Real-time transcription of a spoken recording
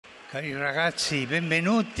Cari ragazzi,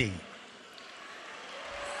 benvenuti.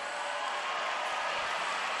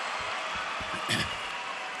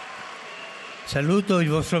 Saluto il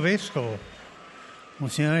vostro vescovo,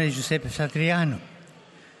 Monsignore Giuseppe Satriano,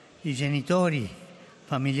 i genitori,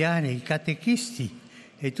 familiari, i catechisti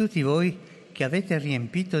e tutti voi che avete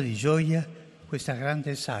riempito di gioia questa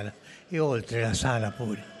grande sala e oltre la sala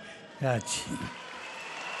pure. Grazie.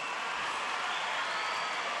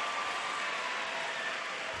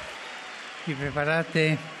 Vi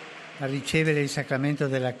preparate a ricevere il sacramento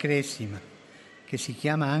della Cresima, che si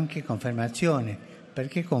chiama anche confermazione,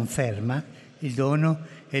 perché conferma il dono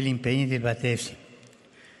e gli impegni del battesimo.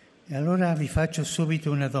 E allora vi faccio subito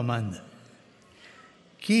una domanda.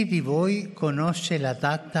 Chi di voi conosce la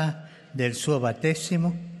data del suo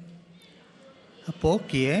battesimo?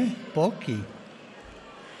 Pochi, Pochi.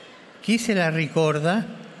 Chi se la ricorda?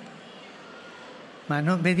 Ma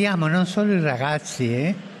vediamo, non solo i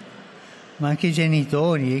ragazzi, ma anche i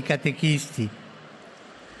genitori, i catechisti,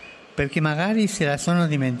 perché magari se la sono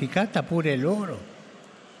dimenticata pure loro.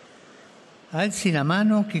 Alzi la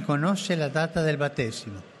mano chi conosce la data del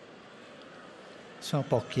battesimo. Sono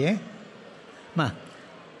pochi, Ma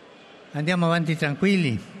andiamo avanti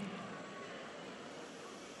tranquilli.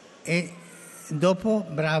 E dopo,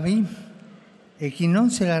 bravi, e chi non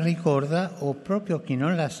se la ricorda, o proprio chi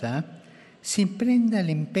non la sa, si prenda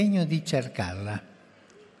l'impegno di cercarla.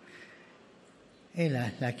 E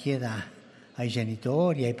la chieda ai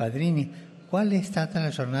genitori, ai padrini, qual è stata la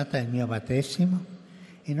giornata del mio battesimo?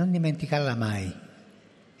 E non dimenticarla mai.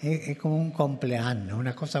 È come un compleanno,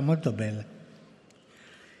 una cosa molto bella.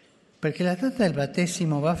 Perché la data del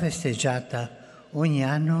battesimo va festeggiata ogni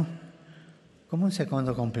anno come un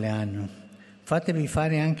secondo compleanno. Fatevi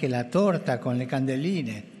fare anche la torta con le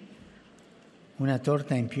candeline. Una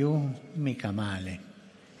torta in più, mica male,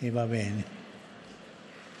 e va bene.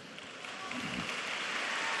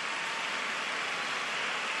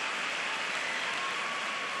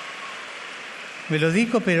 Ve lo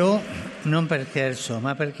dico però non per scherzo,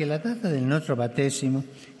 ma perché la data del nostro battesimo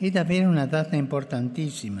è davvero una data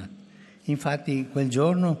importantissima. Infatti quel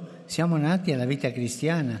giorno siamo nati alla vita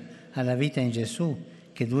cristiana, alla vita in Gesù,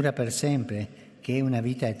 che dura per sempre, che è una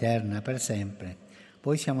vita eterna per sempre.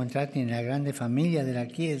 Poi siamo entrati nella grande famiglia della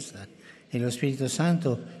Chiesa e lo Spirito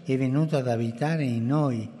Santo è venuto ad abitare in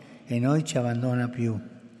noi e non ci abbandona più.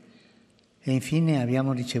 E infine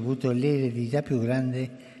abbiamo ricevuto l'eredità più grande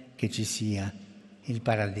che ci sia, il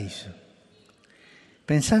paradiso.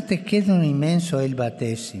 Pensate che dono immenso è il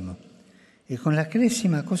battesimo. E con la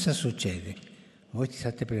Cresima cosa succede? Voi ti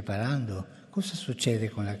state preparando? Cosa succede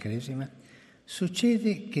con la Cresima?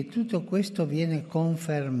 Succede che tutto questo viene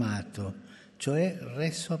confermato, cioè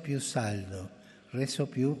reso più saldo, reso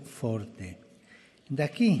più forte. Da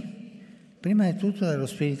chi? Prima di tutto dallo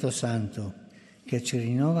Spirito Santo, che ci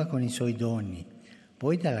rinnova con i suoi doni,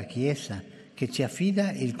 poi dalla Chiesa, che ci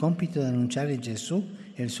affida il compito di annunciare Gesù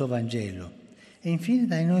e il suo Vangelo, e infine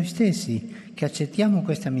da noi stessi, che accettiamo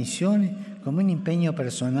questa missione come un impegno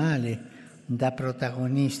personale, da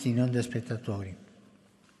protagonisti, non da spettatori.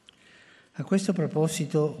 A questo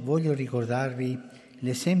proposito voglio ricordarvi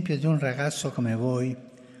l'esempio di un ragazzo come voi,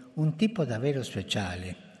 un tipo davvero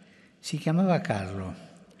speciale. Si chiamava Carlo,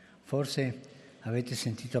 forse avete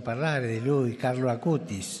sentito parlare di lui, Carlo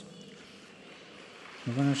Acutis.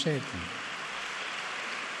 Lo conoscete?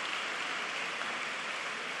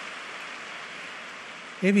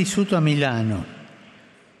 È vissuto a Milano,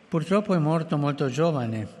 purtroppo è morto molto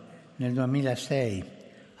giovane, nel 2006,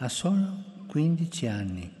 a solo 15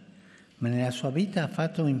 anni, ma nella sua vita ha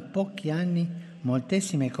fatto in pochi anni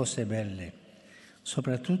moltissime cose belle.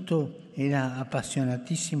 Soprattutto era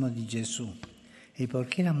appassionatissimo di Gesù e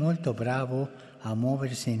perché era molto bravo a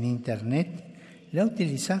muoversi in internet, l'ha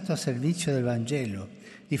utilizzato a servizio del Vangelo,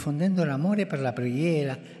 diffondendo l'amore per la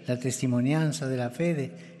preghiera, la testimonianza della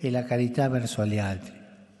fede e la carità verso gli altri.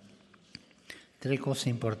 3 cose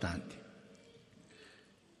importanti.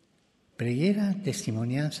 Preghiera,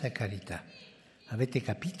 testimonianza e carità. Avete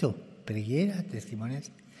capito? Preghiera, testimonianza.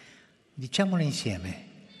 Diciamolo insieme.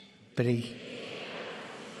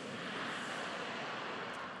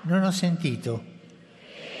 Non ho sentito.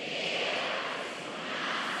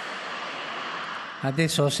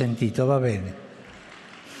 Adesso ho sentito, va bene.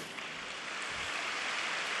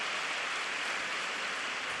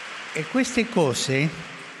 E queste cose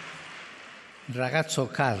il ragazzo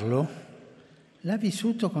Carlo l'ha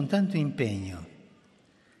vissuto con tanto impegno.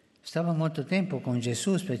 Stava molto tempo con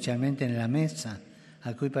Gesù, specialmente nella messa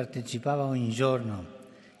a cui partecipava ogni giorno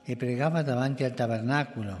e pregava davanti al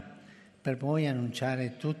tabernacolo per poi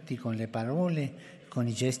annunciare tutti con le parole, con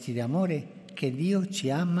i gesti di amore che Dio ci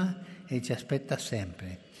ama e ci aspetta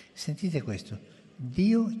sempre. Sentite questo,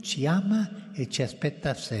 Dio ci ama e ci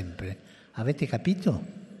aspetta sempre. Avete capito?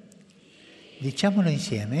 Diciamolo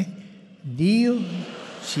insieme, Dio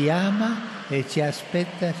ci ama e ci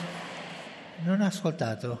aspetta. Non ho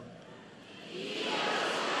ascoltato?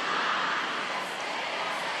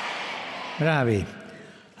 Bravi.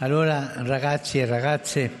 Allora, ragazzi e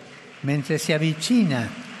ragazze, mentre si avvicina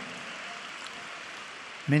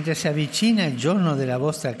il giorno della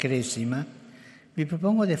vostra cresima, vi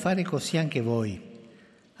propongo di fare così anche voi.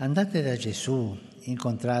 Andate da Gesù,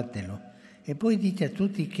 incontratelo e poi dite a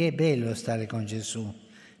tutti che è bello stare con Gesù,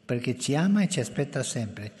 perché ci ama e ci aspetta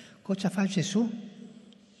sempre. Cosa fa Gesù?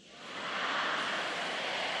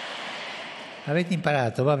 Avete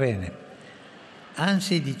imparato, va bene.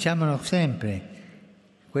 Anzi, diciamolo sempre,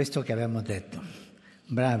 questo che abbiamo detto.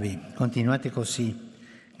 Bravi, continuate così.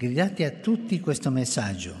 Gridate a tutti questo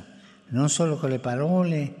messaggio, non solo con le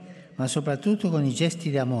parole, ma soprattutto con i gesti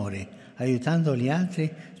di amore, aiutando gli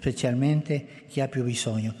altri, specialmente chi ha più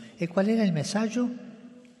bisogno. E qual era il messaggio?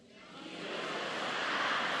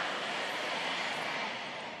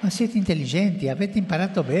 Ma siete intelligenti, avete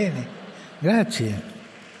imparato bene. Grazie.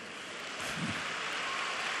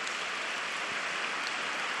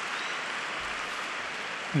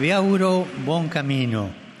 Vi auguro buon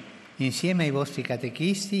cammino insieme ai vostri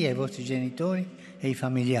catechisti, ai vostri genitori e ai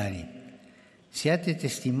familiari. Siate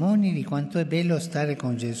testimoni di quanto è bello stare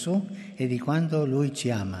con Gesù e di quanto Lui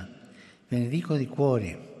ci ama. Ve ne dico di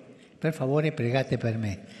cuore. Per favore pregate per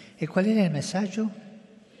me. E qual era il messaggio?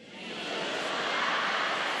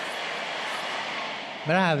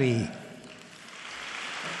 Bravi!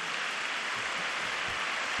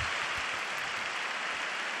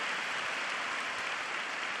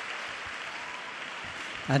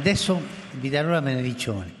 Adesso vi darò la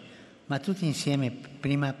benedizione, ma tutti insieme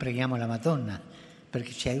prima preghiamo la Madonna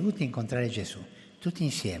perché ci aiuti a incontrare Gesù. Tutti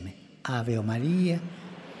insieme. Ave Maria,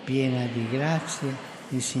 piena di grazia,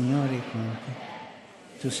 il Signore è con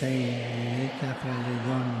te. Tu sei benedetta fra le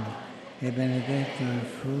donne e benedetto il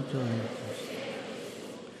frutto del tuo seno.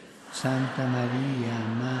 Santa Maria,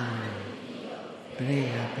 Madre,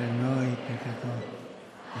 prega per noi peccatori,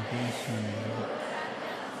 adesso e nell'ora